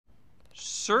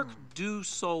Cirque du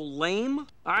Soleil?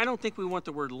 I don't think we want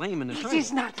the word lame in the title. It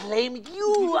is not lame.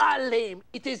 You are lame.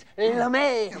 It is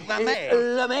Lamé. Lamé.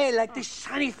 Lamé, like the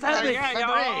shiny fabric.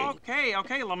 Okay,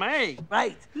 Lamé.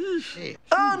 Right.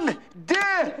 Un,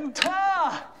 deux,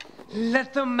 trois.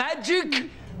 Let the magic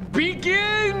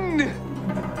begin.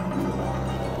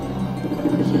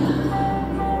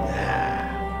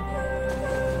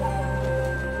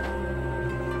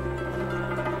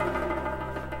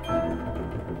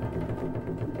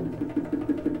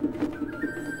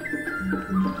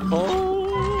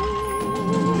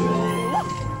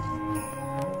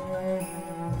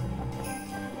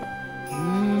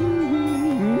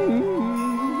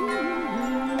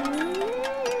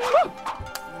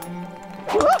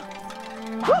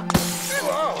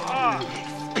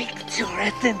 Big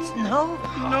Puritans, no?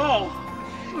 No.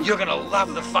 You're gonna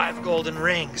love the 5 golden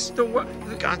rings. The what?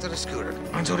 Onto the scooter.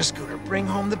 Onto the scooter. Bring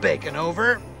home the bacon.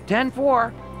 Over.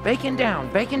 10-4. Bacon down.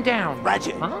 Bacon down.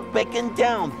 Roger. Huh? Bacon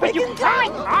down. Bacon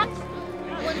down.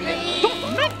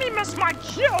 Don't make me miss my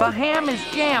cue! The ham is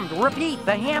jammed. Repeat,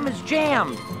 the ham is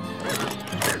jammed.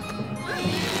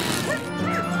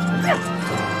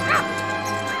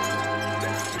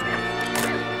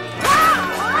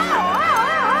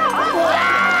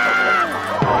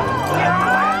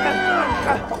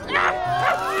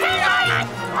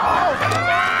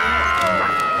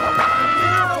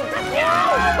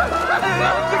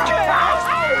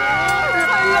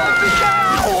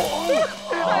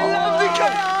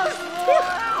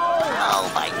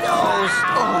 Oh, my nose.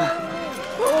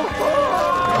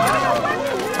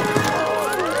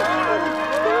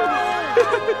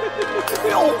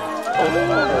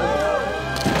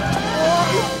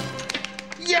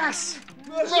 Yes!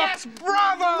 Yes!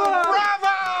 Bravo!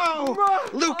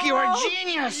 Bravo! Luke, you are a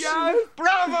genius! Yes.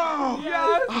 Bravo!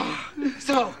 Yes.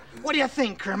 So, what do you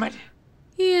think, Kermit?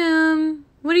 Yeah,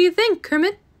 what do you think,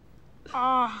 Kermit?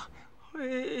 Well,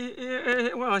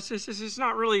 it's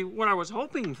not really what I was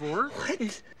hoping for.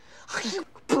 What? Are you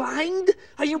blind?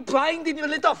 Are you blind in your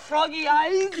little froggy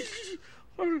eyes?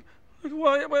 Well,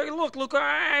 look,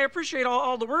 I appreciate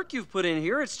all the work you've put in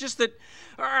here. It's just that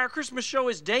our Christmas show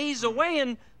is days away,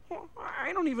 and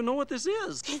I don't even know what this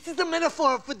is. This is a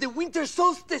metaphor for the winter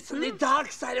solstice and the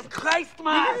dark side of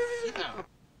Christmas.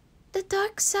 The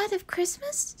dark side of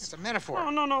Christmas? It's a metaphor. Oh,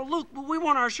 no, Luke, we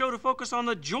want our show to focus on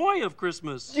the joy of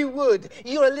Christmas. You would.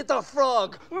 You're a little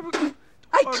frog.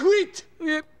 I quit.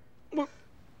 Yeah, well,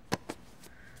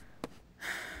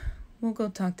 We'll go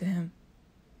talk to him.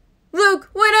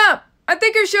 Luke, wait up! I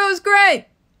think your show is great!